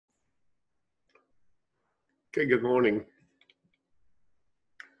Okay, good morning.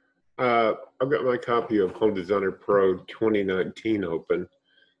 I've got my copy of Home Designer Pro 2019 open.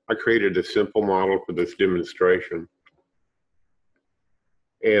 I created a simple model for this demonstration.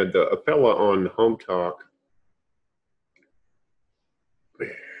 And a fella on Home Talk,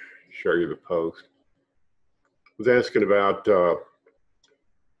 show you the post, was asking about how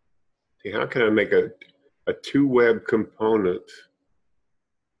can I make a two web components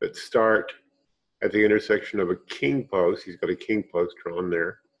that start at the intersection of a king post. He's got a king post drawn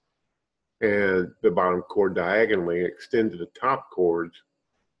there, and the bottom cord diagonally extend to the top cords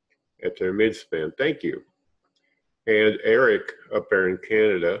at their midspan. Thank you. And Eric up there in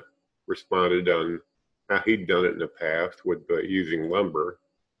Canada responded on how he'd done it in the past with using lumber,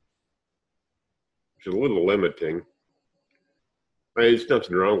 which is a little limiting. I mean, there's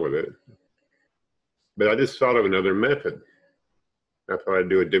nothing wrong with it, but I just thought of another method. I thought I'd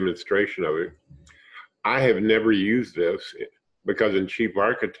do a demonstration of it. I have never used this because in Chief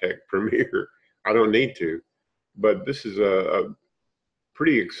Architect Premiere, I don't need to, but this is a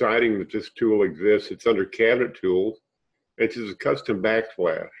pretty exciting that this tool exists. It's under Cabinet Tools. It's just a custom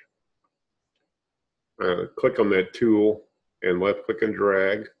backsplash. Click on that tool and left click and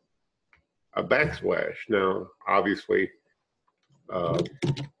drag a backsplash. Now, obviously,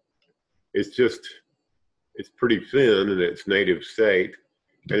 it's pretty thin in its native state,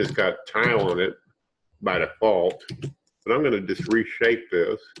 and it's got tile on it by default. But I'm going to just reshape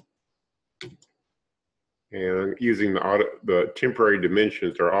this, and I'm using the temporary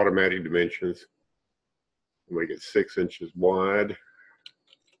dimensions or automatic dimensions. Make it 6 inches wide.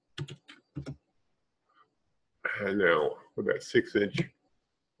 And now with that 6 inch,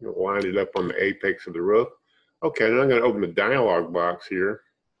 line it up on the apex of the roof. Okay, now I'm going to open the dialog box here,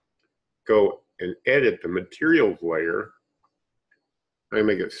 go and edit the materials layer. I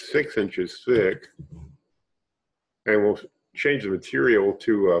make it 6 inches thick, and we'll change the material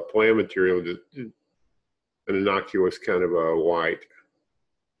to a plan material, just an innocuous kind of a white.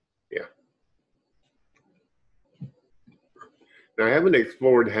 Yeah. Now, I haven't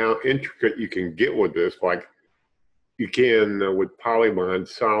explored how intricate you can get with this, like you can with polybond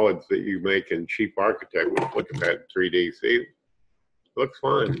solids that you make in Cheap Architect. Let's look at that in 3D. See, it looks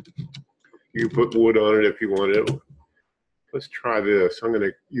fine. You can put wood on it if you want it. Let's try this. I'm going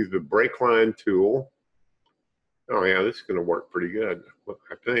to use the brake line tool. Oh yeah, this is going to work pretty good,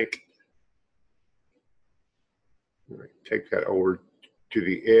 I think. Take that over to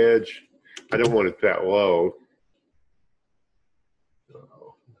the edge. I don't want it that low.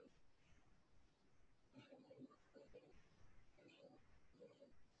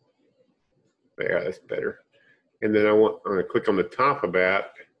 Yeah, that's better. And then I'm going to click on the top of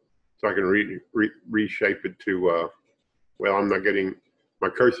that so I can reshape it to, well, I'm not getting, my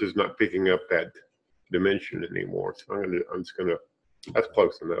cursor's not picking up that dimension anymore. So I'm just going to, that's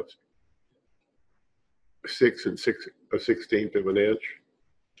close enough. 6 and 1/16 of an inch.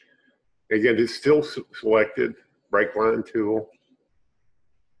 Again, it's still selected, brake line tool.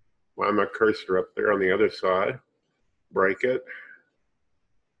 Line my cursor up there on the other side, break it,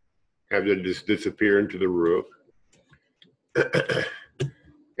 have it just disappear into the roof.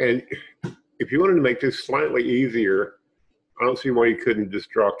 And if you wanted to make this slightly easier, I don't see why you couldn't just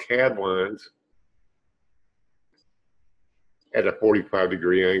draw CAD lines at a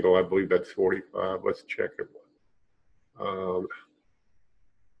 45-degree angle. I believe that's 45. Let's check it.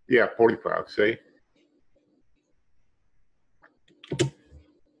 Yeah, 45, see?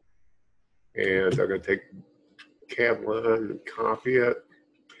 And I'm going to take CAD line and copy it.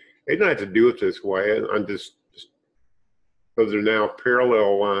 You don't have to do it this way. I'm just those are now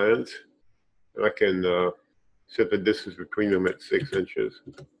parallel lines, and I can set the distance between them at 6 inches.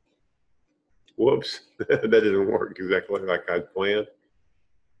 Whoops, that didn't work exactly like I'd planned.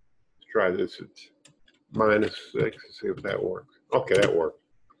 Let's try this. It's -6. Let's see if that works. Okay, that worked.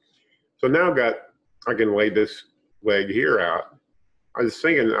 So now I can lay this leg here out. I was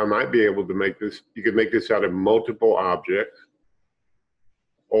thinking I might be able to make this, you could make this out of multiple objects,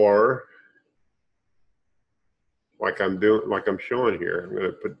 or like I'm showing here. I'm going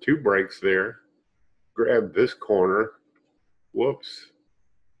to put 2 brakes there, grab this corner. Whoops.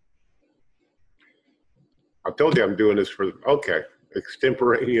 I told you I'm doing this okay,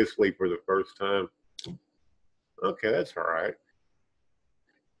 extemporaneously for the first time. Okay, that's all right.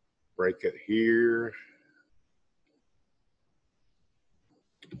 Break it here.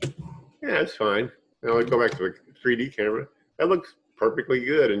 Yeah, that's fine. Now let's go back to the 3D camera. That looks perfectly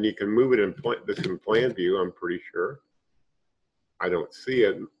good, and you can move it in plan view, I'm pretty sure. I don't see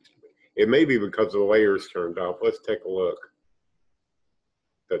it. It may be because the layer's turned off. Let's take a look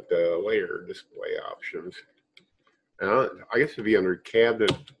at the layer display options. I guess it'd be under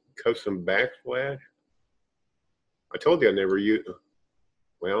cabinet custom backsplash. I told you I never use.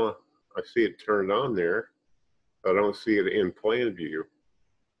 Well, I see it turned on there. I don't see it in plan view.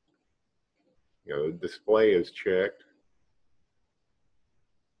 You know, the display is checked.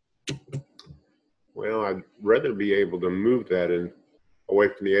 Well, I'd rather be able to move that in away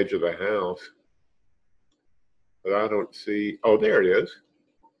from the edge of the house. But I don't see. Oh, there it is.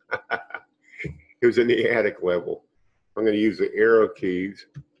 It was in the attic level. I'm going to use the arrow keys.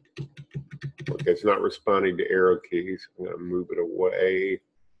 Okay, it's not responding to arrow keys. I'm going to move it away.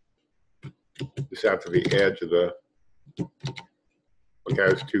 Just out to the edge of the. Okay,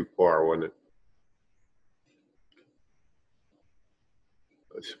 it's too far, wasn't it?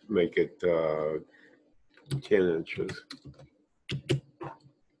 Let's make it 10 inches.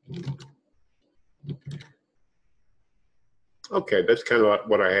 Okay, that's kind of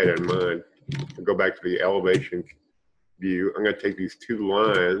what I had in mind. I'll go back to the elevation view. I'm going to take these two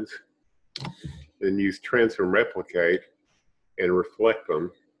lines and use transform replicate and reflect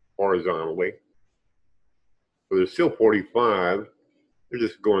them horizontally. So they're still 45. They're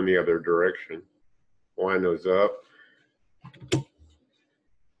just going the other direction. Line those up.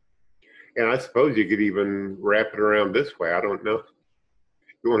 And I suppose you could even wrap it around this way. I don't know.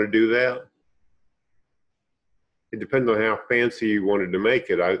 You want to do that? It depends on how fancy you wanted to make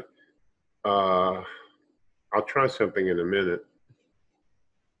it. I'll try something in a minute.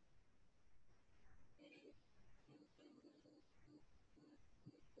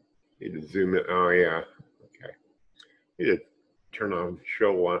 Need to zoom in. Oh yeah. Okay. Need to turn off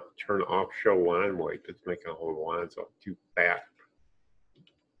show line weight. That's making all the lines all too fat.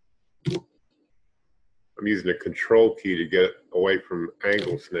 I'm using a control key to get away from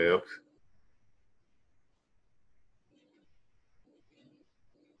angle snaps.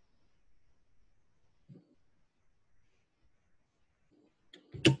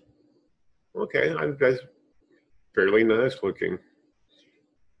 Okay, that's fairly nice looking.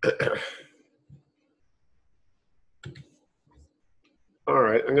 All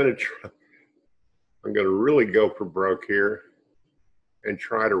right, I'm gonna really go for broke here and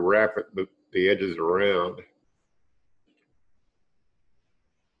try to wrap it the edges around.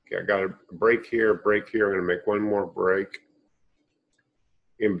 Okay, I got a break here, break here. I'm gonna make one more break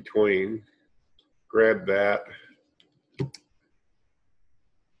in between. Grab that and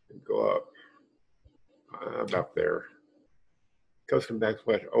go up about there. Custom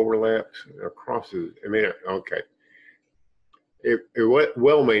backsplash overlaps or crosses. I mean, okay. It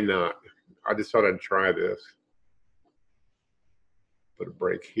well may not. I just thought I'd try this. Put a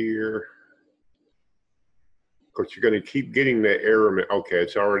break here. Of course, you're going to keep getting that error. Okay,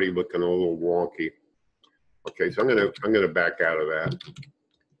 it's already looking a little wonky. Okay, so I'm gonna back out of that.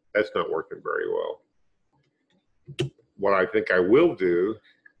 That's not working very well. What I think I will do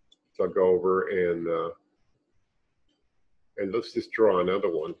is I'll go over and let's just draw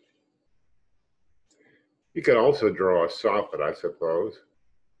another one. You could also draw a soffit, I suppose.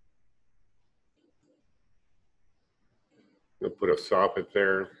 I'll put a soffit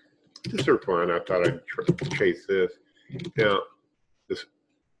there. Just for fun, I thought I'd chase this. Now,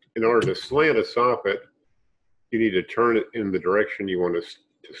 in order to slant a soffit, you need to turn it in the direction you want to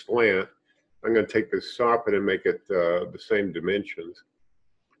slant. I'm going to take this soffit and make it the same dimensions.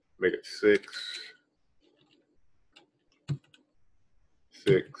 Make it 6,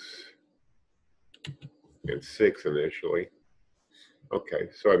 6, and 6 initially. Okay,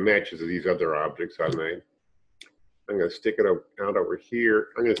 so it matches these other objects I made. I'm going to stick it out over here.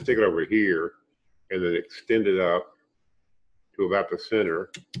 I'm going to stick it over here and then extend it up to about the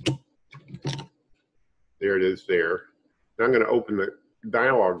center. There it is there. Now I'm going to open the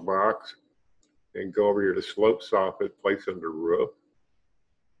dialog box and go over here to slope soffit, place under roof.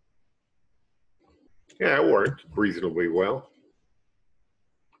 Yeah, it worked reasonably well.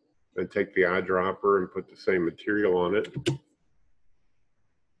 And take the eyedropper and put the same material on it.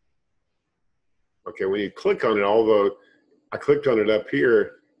 Okay, when you click on it, although I clicked on it up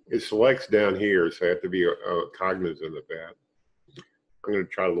here, it selects down here, so I have to be cognizant of that. I'm going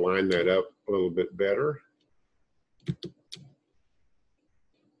to try to line that up a little bit better.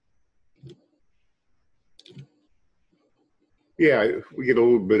 Yeah, we get a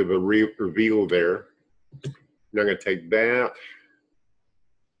little bit of a reveal there. Now I'm going to take that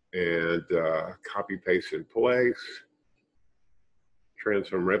and copy paste in place,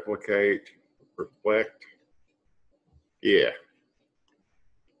 transform replicate, reflect. Yeah.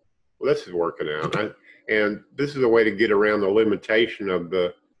 Well, this is working out. And this is a way to get around the limitation of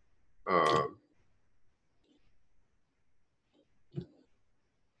the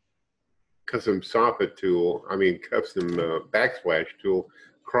custom soffit tool, custom backsplash tool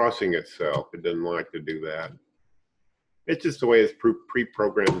crossing itself. It doesn't like to do that. It's just the way it's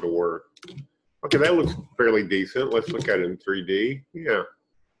pre-programmed to work. Okay, that looks fairly decent. Let's look at it in 3D. Yeah,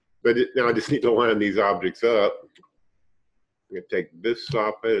 but now I just need to line these objects up. I'm gonna take this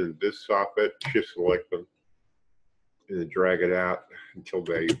soffit and this soffit, shift select them, and then drag it out until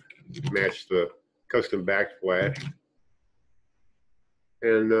they match the custom backsplash.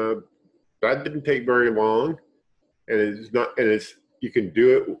 And that didn't take very long. And you can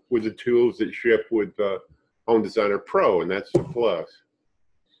do it with the tools that ship with Home Designer Pro, and that's the plus.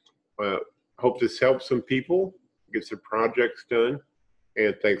 Hope this helps some people get some projects done,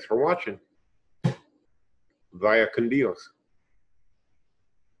 and thanks for watching. Vaya con Dios.